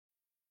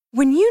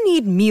When you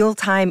need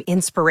mealtime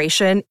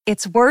inspiration,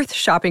 it's worth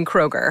shopping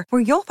Kroger,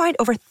 where you'll find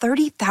over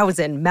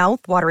 30,000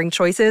 mouth-watering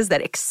choices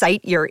that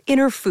excite your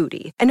inner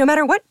foodie. And no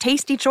matter what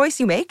tasty choice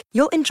you make,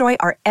 you'll enjoy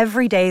our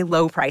everyday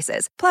low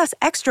prices, plus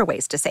extra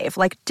ways to save,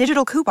 like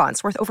digital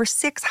coupons worth over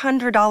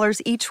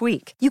 $600 each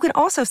week. You can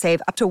also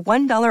save up to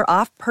 $1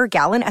 off per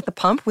gallon at the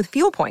pump with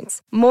fuel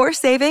points. More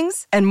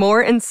savings and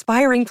more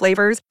inspiring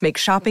flavors make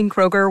shopping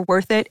Kroger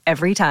worth it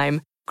every time.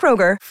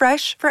 Kroger,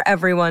 fresh for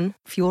everyone.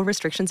 Fuel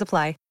restrictions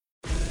apply.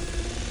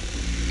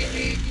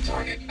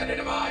 Target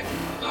identified.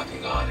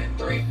 Locking on in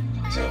 3,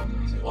 2,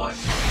 1.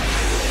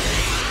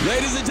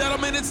 Ladies and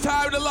gentlemen, it's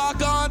time to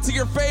lock on to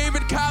your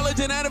favorite college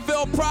and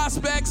NFL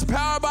prospects,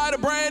 powered by the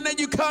brand that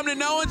you come to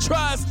know and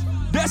trust,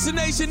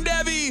 Destination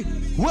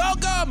Devy.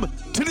 Welcome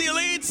to the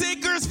Elite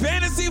Seekers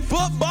Fantasy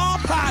Football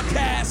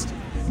Podcast.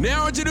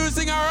 Now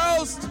introducing our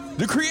host,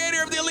 the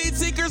creator of the Elite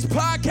Seekers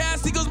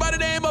Podcast. He goes by the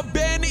name of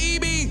Ben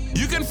Eby.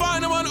 You can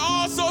find him on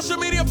all social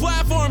media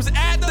platforms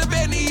at the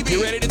Ben Eby.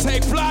 Get ready to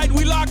take flight.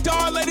 We locked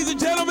on, ladies and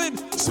gentlemen.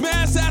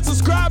 Smash that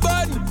subscribe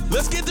button.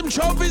 Let's get them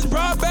trophies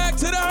brought back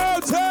to the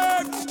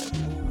hotel.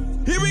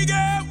 Here we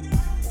go.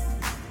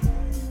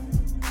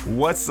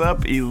 What's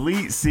up,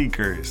 Elite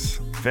Seekers?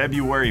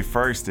 February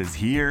 1st is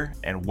here,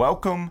 and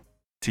welcome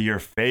to your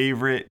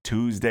favorite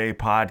Tuesday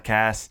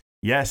podcast.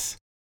 Yes,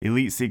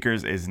 Elite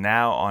Seekers is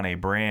now on a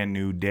brand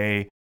new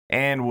day,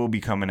 and we'll be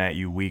coming at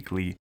you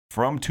weekly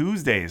from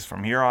Tuesdays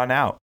from here on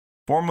out.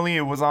 Formerly,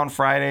 it was on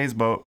Fridays,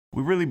 but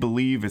we really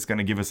believe it's going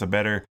to give us a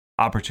better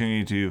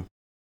opportunity to,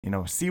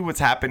 see what's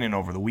happening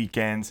over the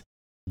weekends,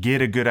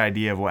 get a good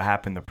idea of what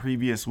happened the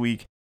previous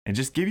week, and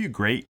just give you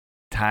great,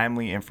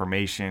 timely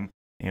information,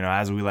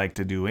 as we like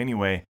to do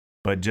anyway,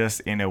 but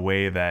just in a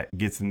way that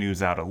gets the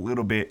news out a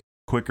little bit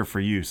quicker for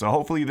you. So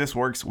hopefully this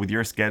works with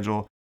your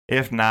schedule.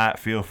 If not,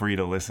 feel free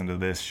to listen to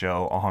this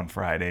show on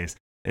Fridays.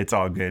 It's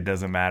all good.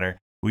 Doesn't matter.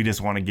 We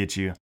just want to get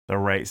you the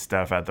right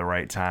stuff at the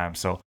right time.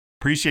 So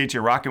appreciate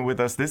you rocking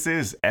with us. This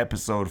is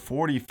episode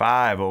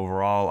 45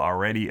 overall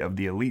already of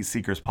the Elite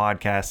Seekers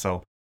podcast.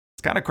 So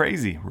it's kind of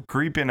crazy. We're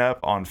creeping up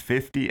on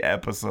 50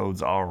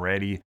 episodes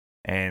already,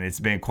 and it's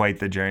been quite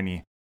the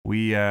journey.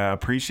 We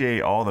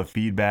appreciate all the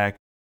feedback.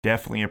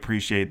 Definitely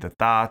appreciate the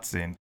thoughts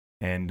and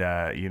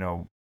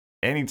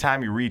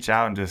anytime you reach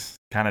out and just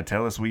kind of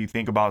tell us what you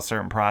think about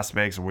certain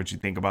prospects or what you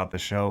think about the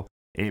show,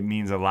 it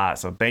means a lot.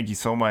 So thank you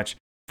so much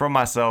from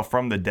myself,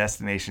 from the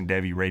Destination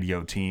Devy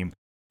radio team.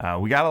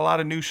 We got a lot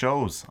of new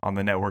shows on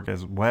the network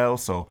as well,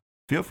 so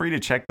feel free to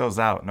check those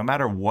out. No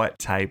matter what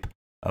type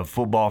of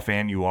football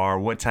fan you are,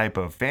 what type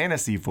of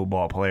fantasy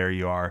football player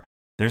you are,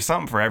 there's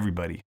something for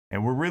everybody.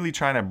 And we're really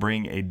trying to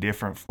bring a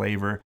different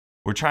flavor.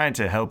 We're trying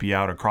to help you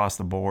out across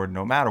the board,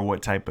 no matter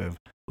what type of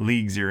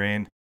leagues you're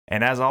in.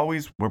 And as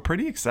always, we're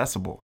pretty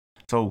accessible.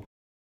 So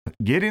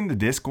get in the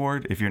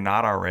Discord if you're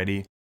not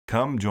already.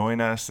 Come join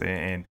us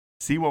and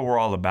see what we're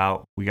all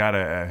about. We got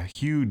a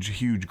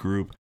huge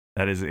group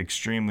that is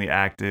extremely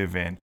active.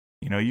 And,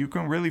 you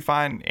can really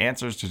find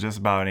answers to just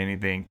about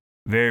anything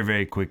very,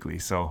 very quickly.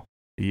 So,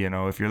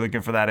 if you're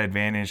looking for that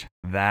advantage,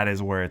 that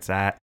is where it's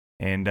at.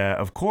 And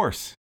of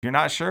course, if you're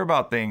not sure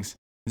about things,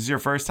 this is your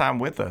first time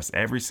with us.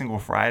 Every single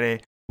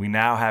Friday, we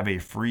now have a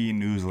free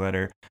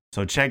newsletter.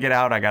 So check it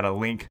out. I got a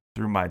link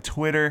through my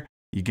Twitter.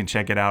 You can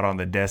check it out on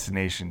the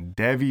Destination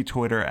Devy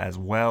Twitter as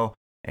well.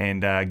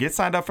 And get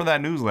signed up for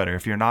that newsletter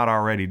if you're not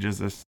already.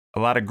 Just a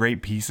lot of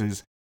great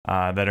pieces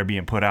that are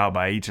being put out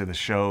by each of the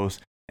shows.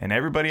 And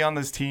everybody on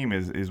this team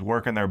is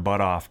working their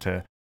butt off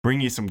to bring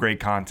you some great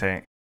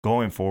content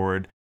going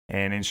forward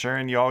and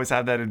ensuring you always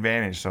have that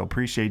advantage. So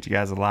appreciate you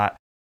guys a lot.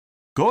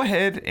 Go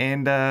ahead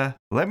and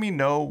let me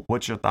know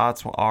what your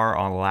thoughts are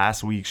on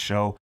last week's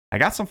show. I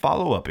got some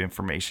follow-up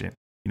information.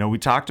 We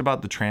talked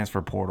about the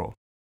transfer portal.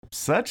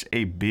 Such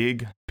a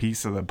big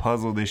piece of the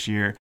puzzle this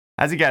year.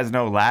 As you guys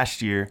know,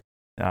 last year,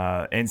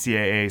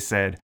 NCAA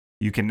said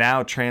you can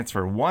now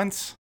transfer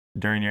once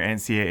during your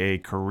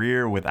NCAA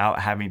career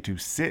without having to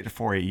sit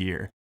for a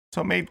year.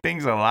 So it made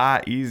things a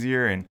lot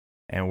easier,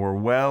 and we're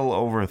well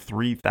over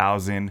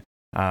 3,000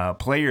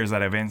 players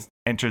that have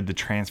entered the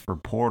transfer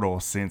portal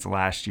since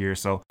last year.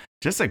 So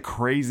just a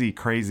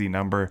crazy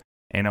number.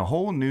 And a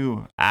whole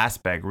new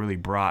aspect really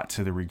brought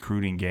to the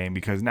recruiting game,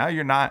 because now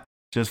you're not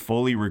just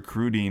fully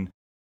recruiting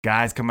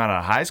guys come out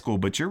of high school,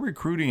 but you're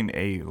recruiting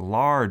a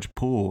large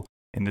pool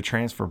in the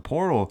transfer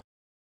portal.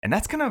 And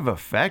that's going to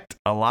affect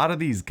a lot of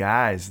these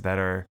guys that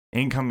are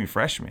incoming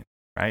freshmen,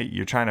 right?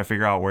 You're trying to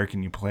figure out where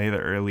can you play the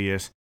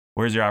earliest,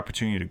 where's your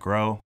opportunity to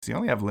grow. So you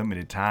only have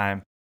limited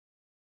time.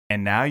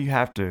 And now you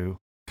have to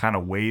kind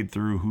of wade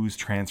through who's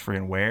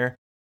transferring where.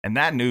 And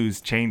that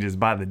news changes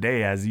by the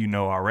day, as you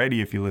know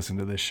already if you listen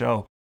to this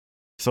show.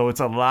 So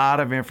it's a lot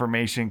of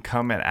information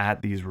coming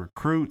at these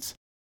recruits.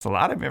 It's a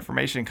lot of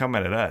information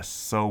coming at us.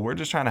 So we're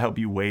just trying to help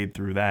you wade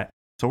through that.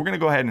 So we're going to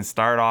go ahead and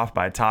start off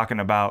by talking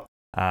about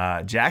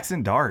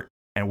Jackson Dart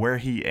and where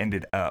he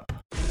ended up.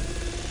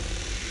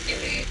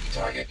 Unique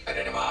target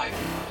identified.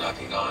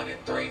 Locking on in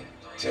 3,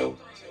 2,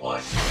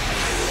 1.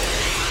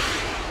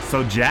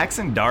 So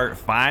Jackson Dart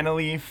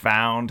finally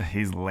found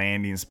his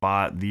landing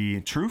spot. The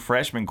true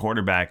freshman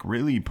quarterback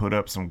really put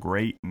up some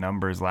great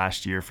numbers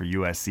last year for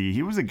USC.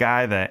 He was a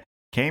guy that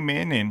came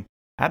in and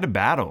had to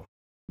battle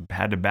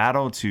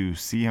to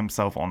see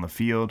himself on the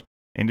field.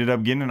 Ended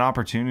up getting an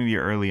opportunity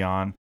early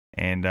on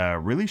and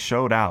really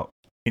showed out.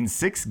 In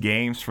 6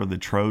 games for the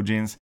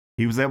Trojans,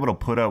 he was able to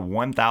put up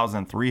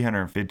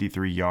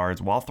 1,353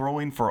 yards while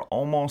throwing for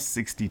almost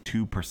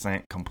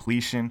 62%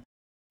 completion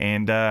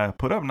and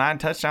put up 9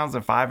 touchdowns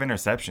and 5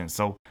 interceptions.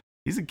 So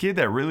he's a kid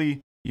that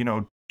really,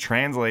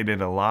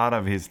 translated a lot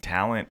of his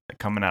talent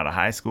coming out of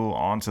high school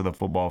onto the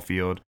football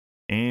field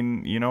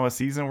in, a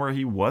season where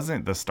he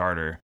wasn't the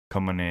starter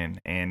coming in,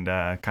 and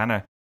kind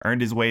of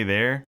earned his way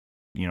there,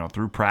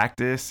 through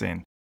practice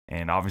and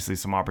obviously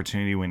some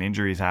opportunity when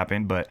injuries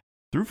happened, but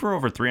threw for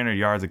over 300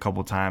 yards a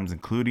couple times,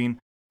 including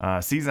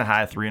season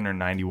high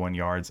 391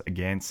 yards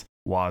against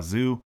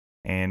Wazoo.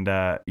 And,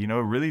 it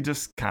really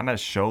just kind of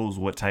shows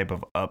what type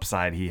of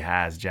upside he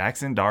has.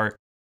 Jackson Dart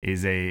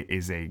is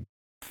a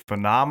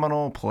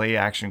phenomenal play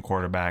action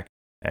quarterback,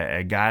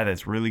 a guy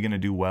that's really going to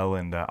do well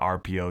in the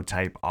RPO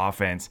type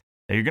offense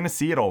that you're going to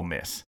see at Ole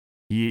Miss.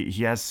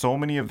 He has so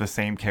many of the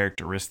same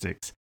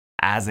characteristics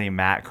as a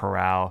Matt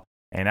Corral.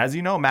 And as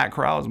you know, Matt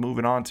Corral is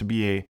moving on to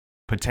be a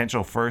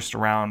potential first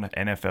round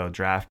NFL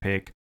draft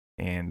pick.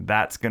 And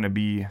that's going to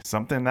be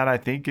something that I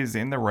think is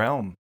in the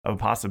realm of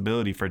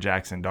possibility for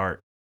Jackson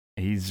Dart.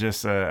 He's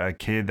just a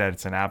kid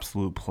that's an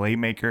absolute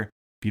playmaker.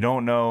 If you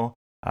don't know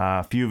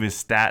a few of his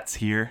stats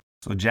here.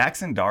 So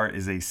Jackson Dart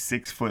is a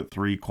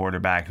 6'3"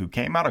 quarterback who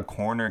came out of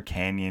Corner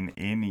Canyon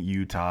in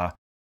Utah.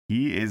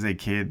 He is a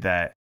kid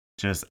that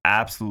just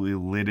absolutely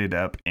lit it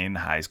up in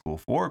high school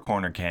for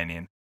Corner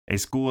Canyon, a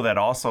school that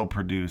also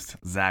produced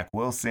Zach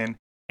Wilson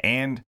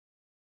and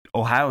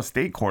Ohio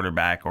State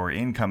quarterback or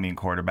incoming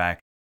quarterback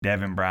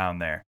Devin Brown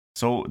there.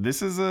 So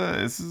this is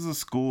a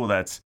school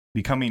that's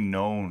becoming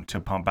known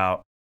to pump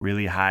out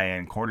really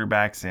high-end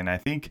quarterbacks, and I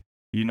think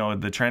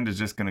the trend is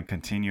just going to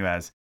continue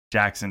as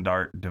Jackson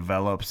Dart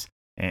develops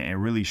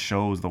and really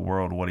shows the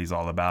world what he's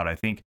all about. I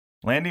think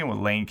landing with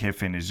Lane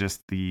Kiffin is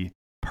just the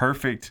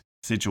perfect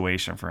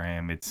situation for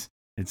him. It's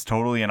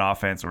totally an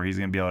offense where he's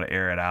going to be able to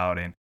air it out,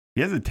 and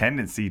he has a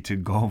tendency to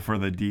go for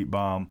the deep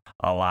bomb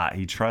a lot.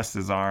 He trusts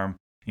his arm,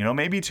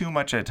 maybe too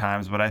much at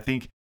times, but I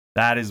think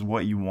that is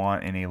what you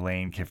want in a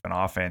Lane Kiffin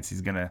offense. He's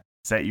going to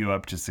set you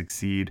up to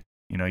succeed.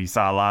 You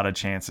saw a lot of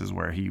chances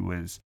where he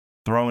was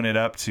throwing it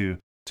up to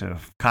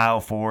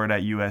Kyle Ford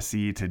at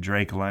USC, to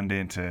Drake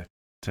London, to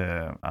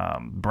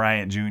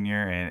Bryant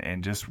Jr.,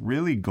 and just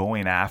really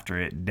going after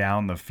it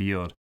down the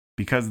field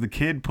because the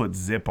kid puts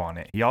zip on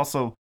it. He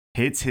also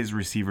hits his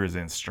receivers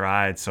in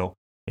stride. So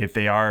if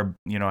they are,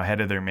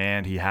 ahead of their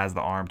man, he has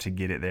the arm to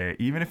get it there.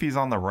 Even if he's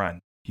on the run,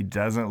 he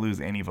doesn't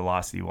lose any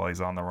velocity while he's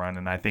on the run.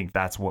 And I think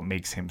that's what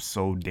makes him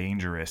so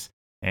dangerous.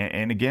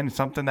 And again,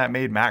 something that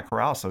made Matt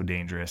Corral so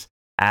dangerous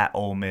at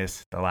Ole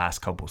Miss the last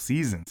couple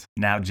seasons.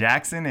 Now,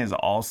 Jackson is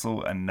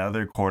also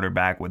another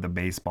quarterback with a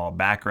baseball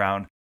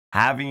background,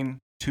 having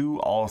 2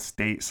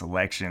 all-state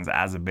selections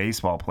as a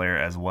baseball player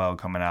as well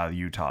coming out of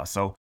Utah.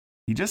 So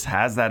he just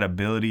has that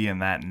ability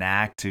and that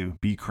knack to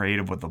be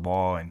creative with the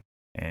ball and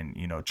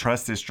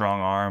trust his strong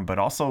arm, but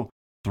also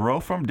throw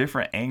from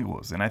different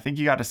angles. And I think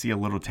you got to see a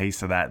little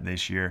taste of that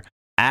this year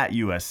at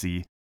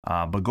USC.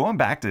 But going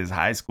back to his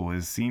high school,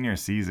 his senior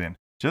season,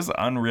 just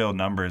unreal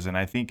numbers. And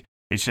I think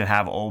it should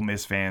have Ole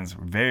Miss fans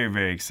very,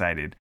 very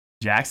excited.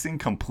 Jackson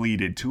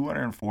completed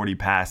 240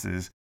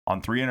 passes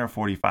on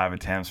 345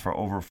 attempts for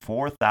over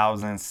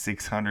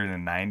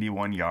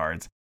 4,691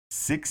 yards,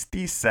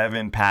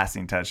 67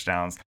 passing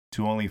touchdowns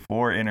to only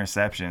 4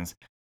 interceptions.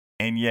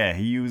 And yeah,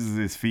 he uses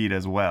his feet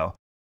as well.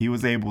 He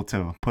was able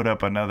to put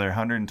up another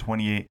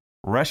 128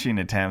 rushing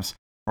attempts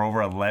for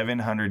over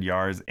 1,100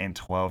 yards and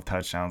 12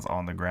 touchdowns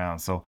on the ground.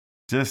 So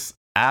just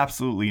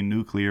absolutely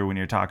nuclear when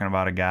you're talking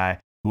about a guy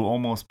who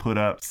almost put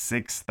up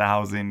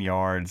 6,000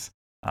 yards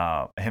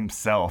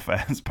himself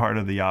as part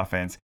of the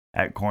offense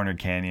at Corner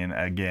Canyon.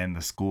 Again,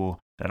 the school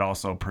that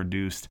also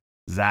produced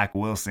Zach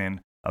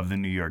Wilson of the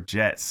New York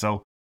Jets.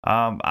 So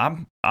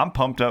I'm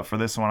pumped up for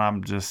this one.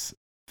 I'm just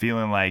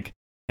feeling like,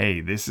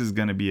 hey, this is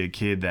going to be a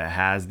kid that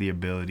has the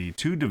ability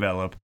to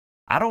develop.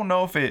 I don't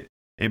know if it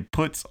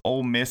puts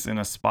Ole Miss in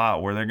a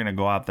spot where they're going to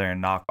go out there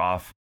and knock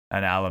off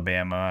an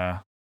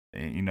Alabama.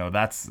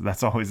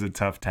 That's always a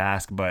tough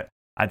task, but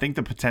I think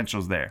the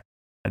potential's there.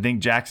 I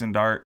think Jackson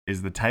Dart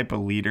is the type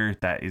of leader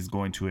that is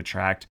going to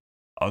attract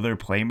other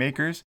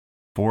playmakers.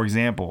 For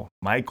example,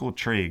 Michael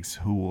Triggs,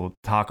 who we'll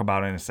talk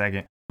about in a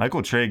second.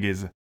 Michael Trigg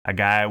is a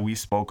guy we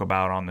spoke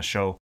about on the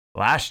show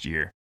last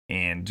year,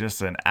 and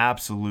just an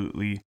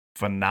absolutely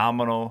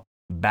phenomenal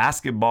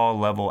basketball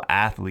level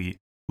athlete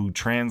who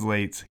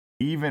translates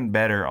even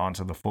better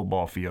onto the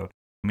football field.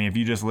 I mean, if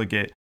you just look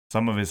at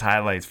some of his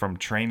highlights from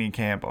training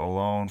camp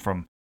alone,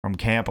 from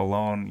camp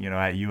alone,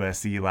 at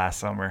USC last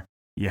summer,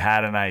 you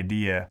had an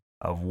idea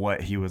of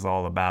what he was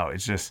all about.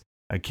 It's just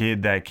a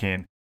kid that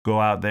can go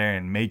out there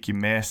and make you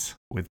miss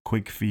with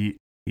quick feet.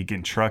 He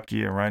can truck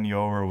you and run you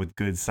over with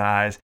good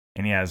size.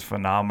 and he has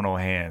phenomenal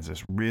hands,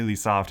 just really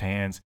soft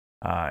hands,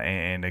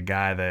 and a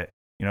guy that,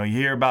 you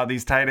hear about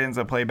these tight ends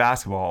that play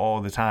basketball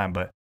all the time,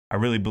 but I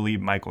really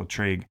believe Michael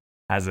Trigg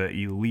has an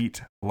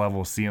elite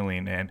level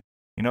ceiling, and,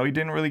 he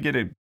didn't really get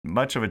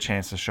much of a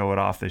chance to show it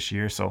off this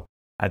year, so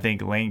I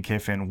think Lane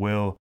Kiffin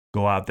will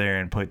go out there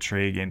and put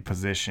Trigg in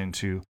position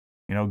to,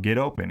 get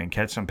open and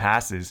catch some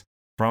passes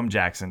from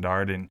Jackson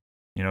Dart. And,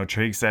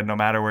 Trigg said no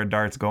matter where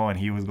Dart's going,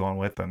 he was going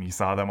with them. You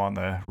saw them on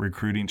the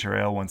recruiting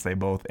trail once they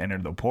both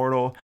entered the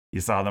portal.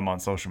 You saw them on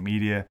social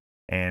media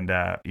and,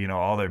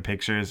 all their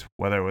pictures,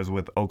 whether it was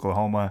with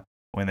Oklahoma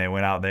when they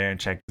went out there and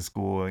checked the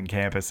school and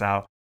campus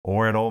out,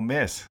 or at Ole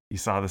Miss, you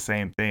saw the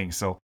same thing.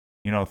 So,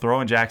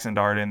 throwing Jackson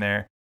Dart in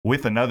there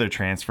with another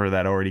transfer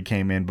that already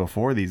came in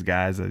before these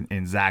guys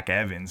in Zach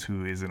Evans,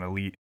 who is an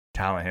elite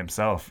talent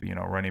himself,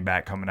 running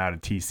back coming out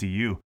of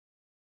TCU.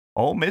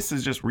 Ole Miss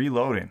is just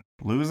reloading,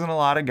 losing a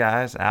lot of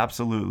guys,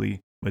 absolutely,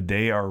 but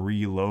they are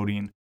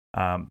reloading.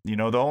 The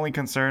only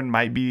concern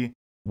might be,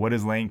 what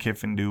does Lane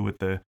Kiffin do with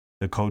the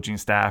coaching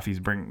staff? He's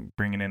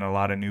bringing in a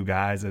lot of new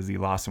guys as he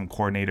lost some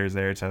coordinators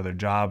there to other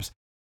jobs.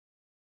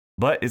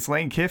 But it's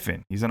Lane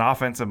Kiffin. He's an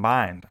offensive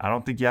mind. I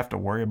don't think you have to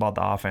worry about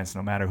the offense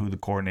no matter who the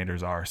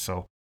coordinators are.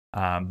 So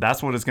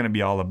that's what it's going to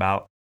be all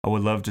about. I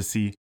would love to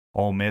see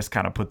Ole Miss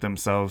kind of put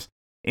themselves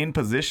in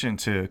position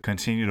to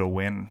continue to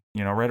win,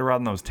 right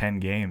around those 10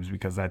 games,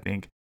 because I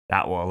think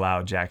that will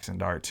allow Jackson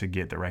Dart to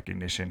get the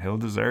recognition he'll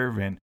deserve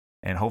and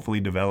hopefully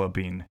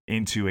developing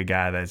into a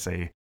guy that's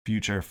a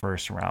future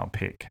first-round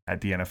pick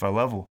at the NFL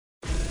level.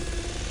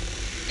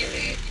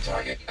 Unit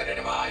target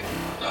identified.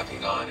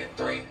 Locking on in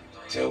 3,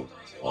 2,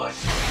 1.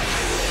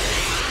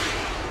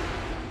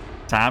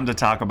 Time to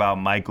talk about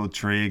Michael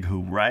Trigg,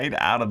 who right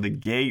out of the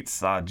gate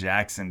saw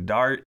Jackson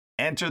Dart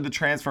enter the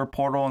transfer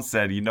portal and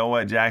said, you know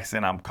what,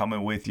 Jackson, I'm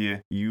coming with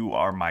you. You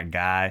are my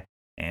guy.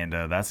 And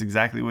that's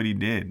exactly what he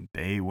did.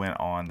 They went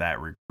on that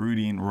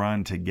recruiting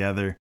run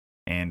together.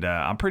 And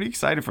I'm pretty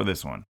excited for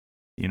this one.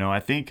 I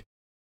think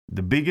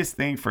the biggest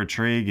thing for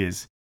Trigg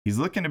is he's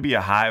looking to be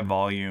a high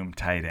volume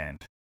tight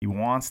end. He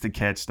wants to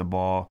catch the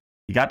ball.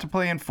 He got to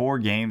play in 4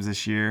 games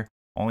this year.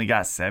 Only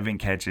got 7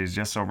 catches,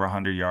 just over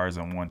 100 yards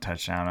and 1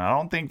 touchdown. I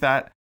don't think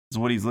that is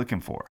what he's looking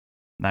for.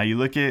 Now you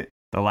look at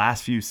the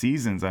last few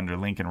seasons under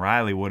Lincoln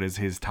Riley, what has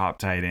his top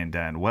tight end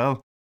done?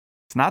 Well,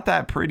 it's not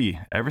that pretty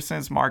ever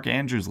since Mark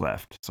Andrews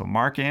left. So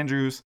Mark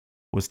Andrews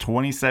was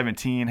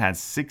 2017, had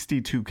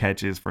 62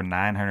 catches for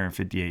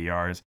 958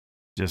 yards.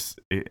 Just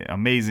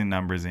amazing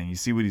numbers. And you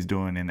see what he's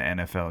doing in the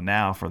NFL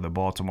now for the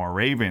Baltimore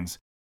Ravens.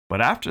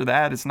 But after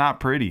that, it's not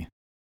pretty.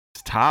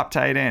 His top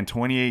tight end,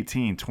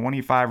 2018,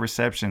 25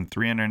 receptions,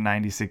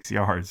 396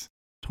 yards.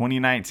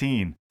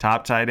 2019,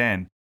 top tight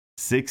end,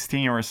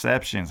 16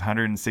 receptions,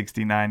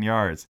 169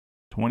 yards.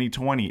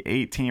 2020,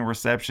 18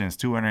 receptions,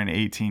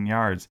 218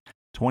 yards.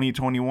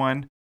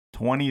 2021,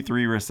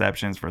 23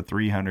 receptions for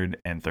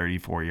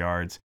 334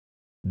 yards.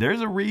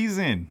 There's a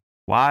reason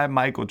why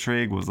Michael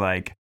Trigg was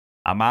like,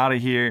 I'm out of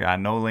here. I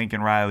know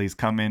Lincoln Riley's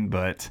coming,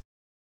 but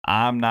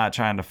I'm not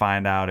trying to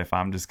find out if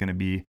I'm just going to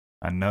be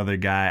another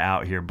guy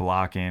out here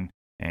blocking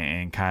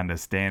and kind of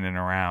standing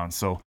around.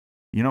 So,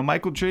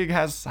 Michael Trigg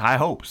has high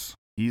hopes.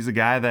 He's a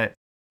guy that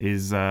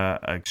is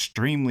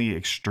extremely,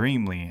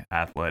 extremely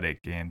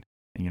athletic. And,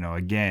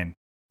 again,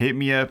 hit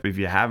me up if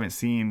you haven't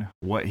seen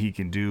what he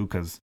can do,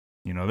 because,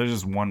 there's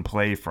just one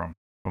play from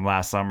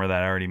last summer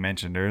that I already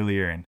mentioned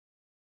earlier. And,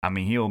 I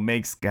mean, he'll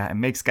makes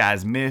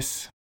guys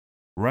miss,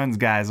 runs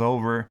guys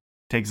over,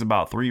 takes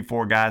about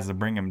 3-4 guys to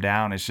bring him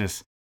down. It's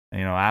just,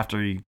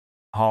 after he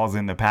hauls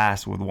in the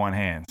pass with one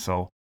hand.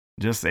 So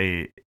just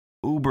a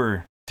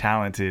uber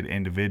talented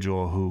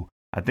individual who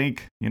I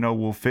think,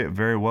 will fit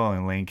very well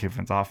in Lane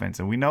Kiffin's offense.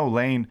 And we know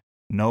Lane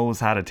knows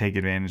how to take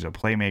advantage of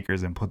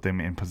playmakers and put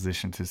them in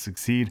position to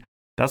succeed.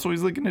 That's what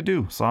he's looking to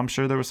do. So I'm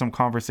sure there was some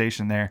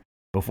conversation there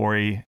before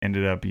he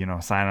ended up,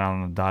 signing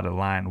on the dotted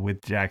line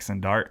with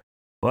Jackson Dart.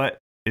 But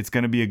it's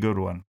going to be a good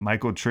one.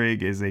 Michael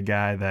Trigg is a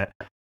guy that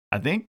I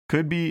think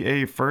could be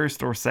a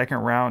first or second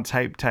round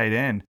type tight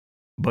end,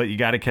 but you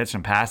got to catch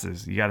some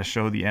passes. You got to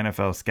show the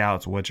NFL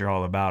scouts what you're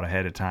all about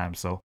ahead of time.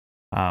 So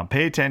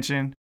pay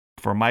attention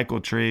for Michael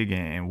Trigg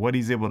and what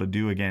he's able to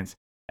do against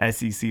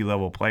SEC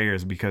level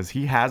players, because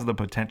he has the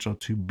potential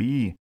to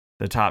be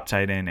the top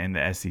tight end in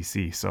the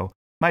SEC. So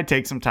might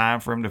take some time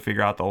for him to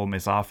figure out the Ole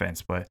Miss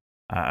offense. But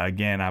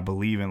again, I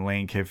believe in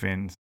Lane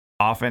Kiffin's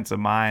offensive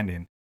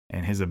mind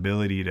and his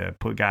ability to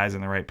put guys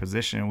in the right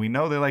position. We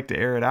know they like to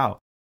air it out.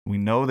 We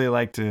know they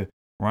like to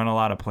run a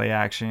lot of play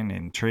action,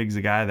 and Trigg's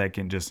a guy that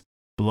can just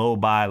blow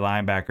by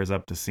linebackers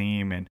up the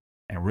seam and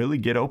really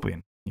get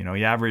open.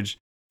 He averaged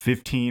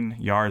 15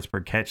 yards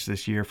per catch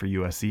this year for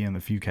USC in the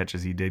few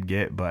catches he did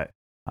get, but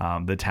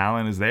the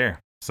talent is there.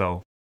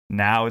 So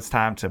now it's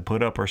time to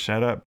put up or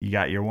shut up. You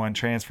got your one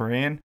transfer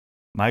in.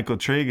 Michael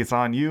Trigg, it's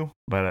on you,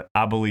 but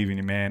I believe in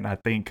you, man. I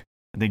think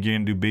you're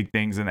going to do big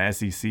things in the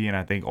SEC, and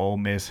I think Ole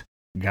Miss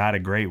got a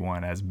great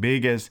one. As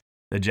big as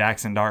the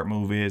Jackson Dart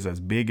move is,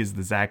 as big as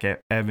the Zach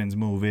Evans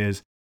move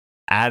is,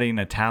 adding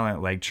a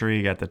talent like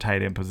Trigg at the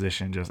tight end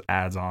position just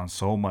adds on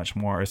so much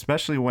more,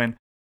 especially when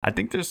I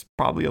think there's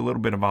probably a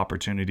little bit of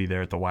opportunity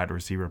there at the wide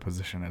receiver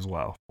position as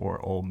well for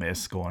Ole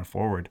Miss going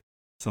forward.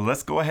 So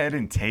let's go ahead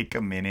and take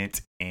a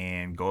minute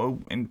and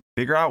go and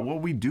figure out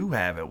what we do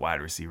have at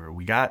wide receiver.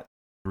 We got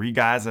 3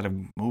 guys that have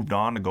moved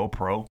on to go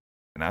pro,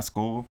 and that's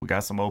cool. We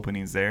got some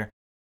openings there,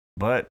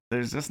 but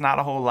there's just not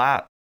a whole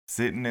lot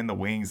sitting in the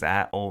wings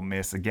at Ole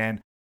Miss.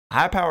 Again,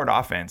 high-powered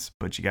offense,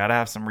 but you got to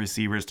have some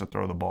receivers to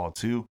throw the ball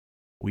to.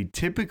 We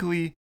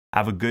typically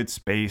have a good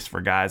space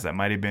for guys that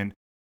might have been,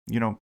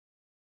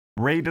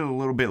 rated a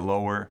little bit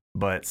lower,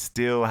 but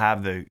still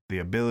have the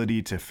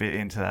ability to fit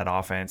into that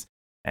offense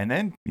and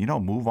then,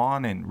 move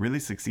on and really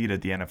succeed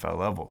at the NFL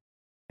level.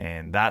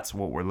 And that's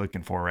what we're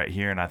looking for right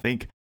here. And I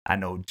think I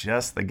know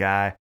just the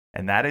guy,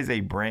 and that is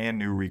a brand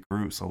new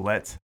recruit. So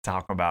let's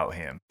talk about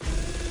him.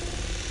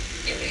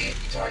 Unique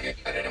target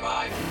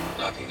identified.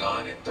 Locking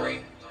on in 3,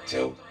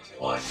 2,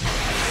 1.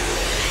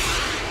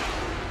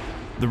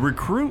 The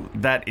recruit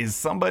that is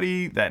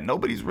somebody that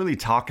nobody's really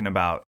talking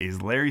about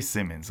is Larry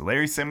Simmons.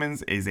 Larry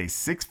Simmons is a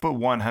 6'1",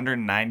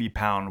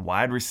 190-pound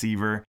wide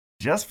receiver.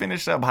 Just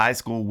finished up high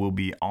school, will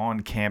be on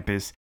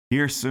campus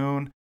here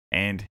soon,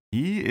 and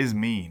he is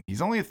mean.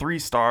 He's only a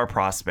 3-star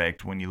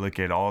prospect when you look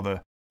at all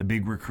the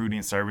big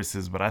recruiting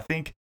services, but I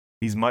think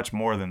he's much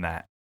more than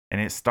that.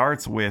 And it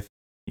starts with,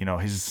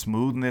 his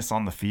smoothness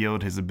on the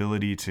field, his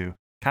ability to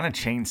kind of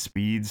change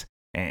speeds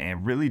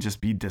and really just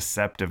be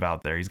deceptive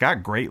out there. He's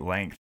got great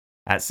length.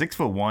 At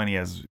 6'1", he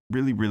has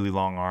really, really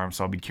long arms,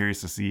 so I'll be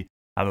curious to see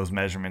how those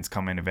measurements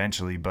come in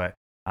eventually. But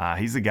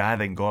he's a guy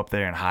that can go up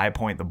there and high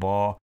point the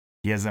ball.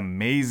 He has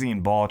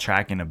amazing ball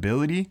tracking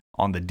ability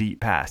on the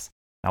deep pass.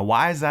 Now,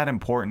 why is that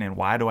important, and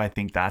why do I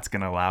think that's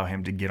going to allow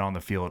him to get on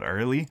the field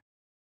early?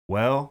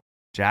 Well,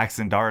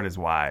 Jackson Dart is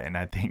why, and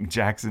I think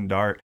Jackson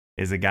Dart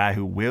is a guy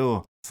who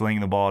will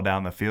sling the ball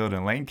down the field,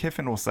 and Lane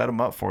Kiffin will set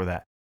him up for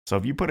that. So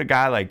if you put a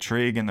guy like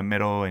Trigg in the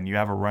middle and you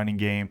have a running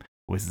game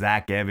with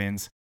Zach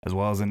Evans, as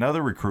well as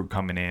another recruit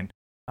coming in,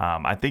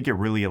 I think it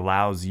really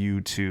allows you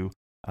to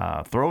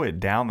throw it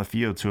down the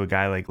field to a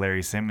guy like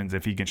Larry Simmons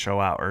if he can show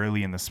out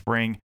early in the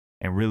spring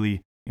and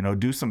really,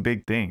 do some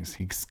big things.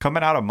 He's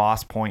coming out of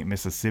Moss Point,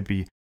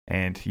 Mississippi,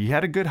 and he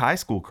had a good high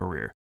school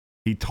career.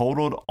 He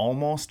totaled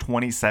almost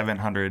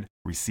 2,700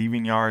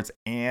 receiving yards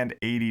and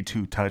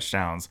 82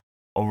 touchdowns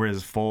over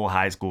his full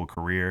high school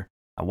career,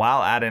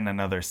 while adding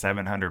another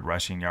 700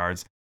 rushing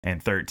yards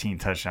and 13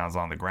 touchdowns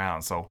on the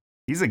ground. So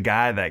he's a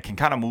guy that can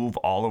kind of move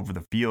all over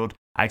the field.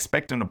 I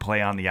expect him to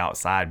play on the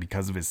outside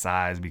because of his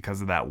size,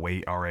 because of that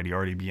weight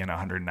already being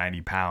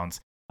 190 pounds.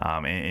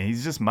 And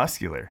he's just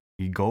muscular.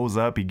 He goes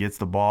up, he gets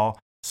the ball,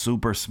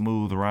 super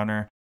smooth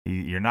runner.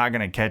 You're not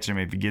going to catch him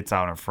if he gets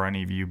out in front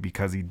of you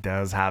because he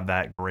does have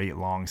that great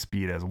long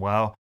speed as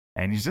well.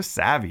 And he's just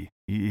savvy.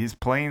 His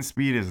playing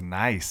speed is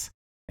nice,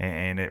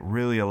 and it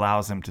really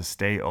allows him to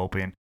stay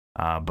open.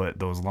 But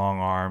those long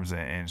arms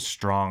and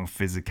strong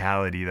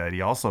physicality that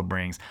he also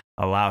brings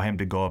allow him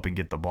to go up and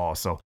get the ball.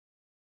 So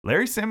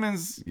Larry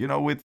Simmons,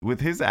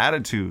 with his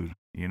attitude,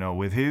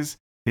 with his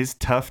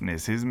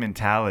toughness, his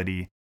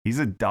mentality, he's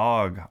a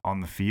dog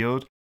on the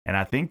field. And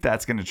I think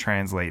that's going to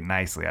translate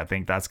nicely. I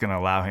think that's going to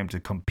allow him to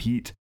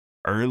compete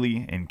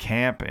early in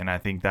camp. And I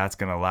think that's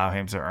going to allow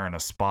him to earn a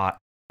spot.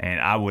 And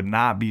I would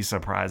not be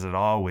surprised at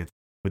all with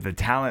the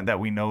talent that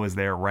we know is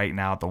there right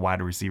now at the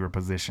wide receiver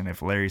position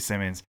if Larry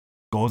Simmons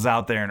goes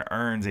out there and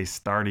earns a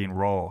starting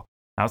role.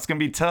 Now, it's going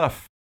to be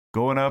tough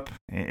going up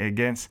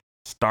against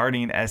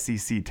starting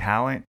SEC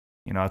talent.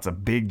 It's a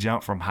big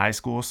jump from high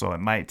school, so it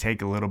might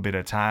take a little bit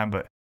of time.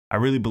 But I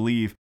really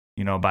believe,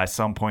 by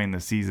some point in the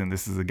season,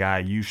 this is a guy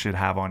you should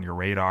have on your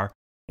radar.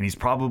 And he's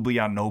probably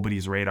on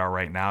nobody's radar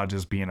right now,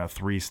 just being a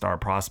 3-star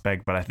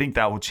prospect. But I think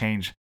that will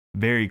change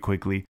very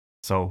quickly.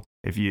 So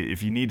if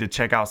you need to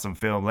check out some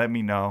film, let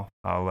me know.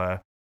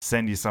 I'll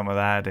send you some of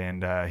that.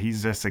 And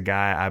he's just a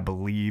guy I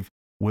believe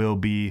will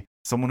be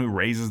someone who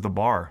raises the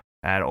bar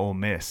at Ole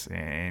Miss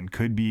and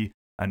could be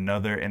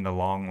another in the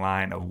long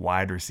line of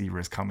wide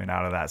receivers coming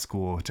out of that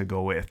school to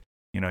go with,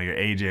 your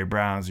A.J.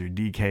 Browns, your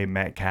DK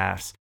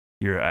Metcalfs,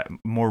 your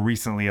more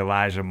recently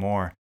Elijah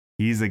Moore.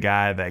 He's a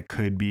guy that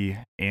could be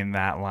in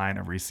that line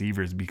of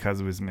receivers because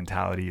of his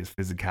mentality, his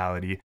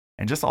physicality,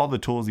 and just all the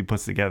tools he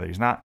puts together. He's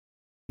not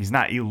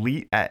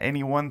elite at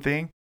any one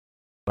thing,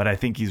 but I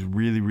think he's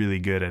really, really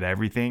good at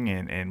everything.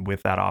 And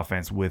with that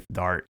offense, with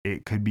Dart,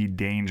 it could be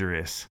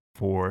dangerous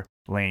for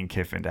Lane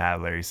Kiffin to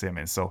have Larry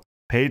Simmons. So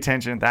pay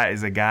attention. That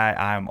is a guy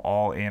I'm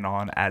all in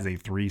on as a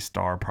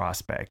 3-star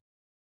prospect.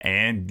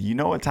 And you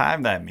know what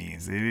time that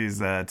means. It is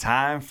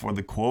time for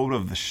the quote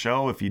of the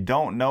show. If you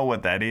don't know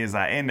what that is,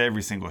 I end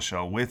every single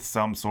show with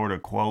some sort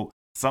of quote,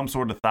 some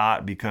sort of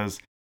thought, because,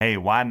 hey,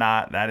 why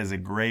not? That is a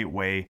great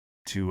way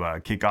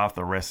to kick off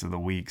the rest of the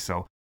week.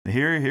 So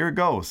here it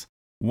goes.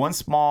 One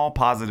small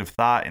positive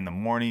thought in the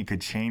morning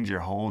could change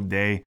your whole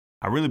day.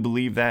 I really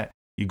believe that.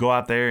 You go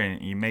out there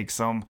and you make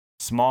some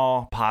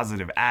small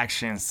positive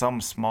action,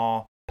 some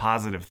small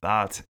positive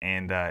thoughts,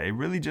 and it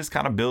really just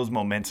kind of builds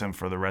momentum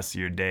for the rest of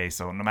your day.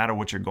 So no matter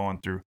what you're going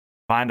through,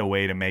 find a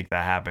way to make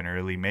that happen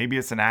early. Maybe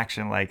it's an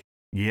action like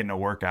getting a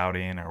workout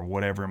in or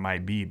whatever it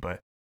might be, but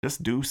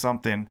just do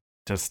something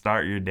to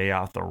start your day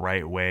off the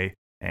right way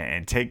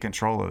and take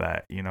control of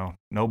that. You know,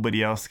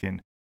 nobody else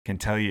can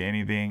tell you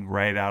anything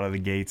right out of the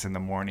gates in the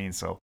morning.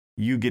 So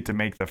you get to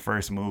make the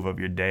first move of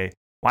your day.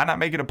 Why not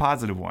make it a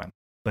positive one?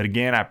 But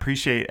again, I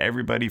appreciate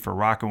everybody for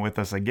rocking with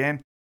us.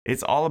 Again,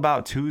 it's all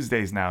about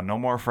Tuesdays now. No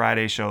more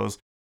Friday shows.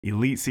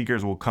 Elite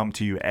Seekers will come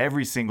to you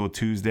every single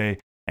Tuesday.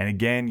 And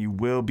again, you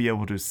will be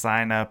able to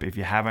sign up if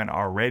you haven't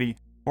already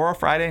for our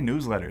Friday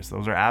newsletters.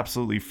 Those are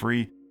absolutely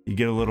free. You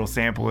get a little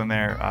sample in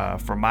there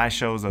for my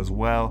shows as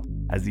well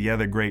as the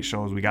other great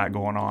shows we got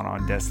going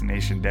on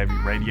Destination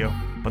Devy Radio.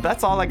 But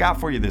that's all I got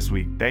for you this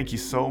week. Thank you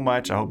so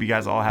much. I hope you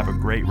guys all have a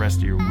great rest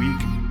of your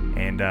week.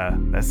 And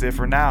that's it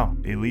for now.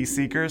 Elite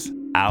Seekers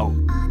out.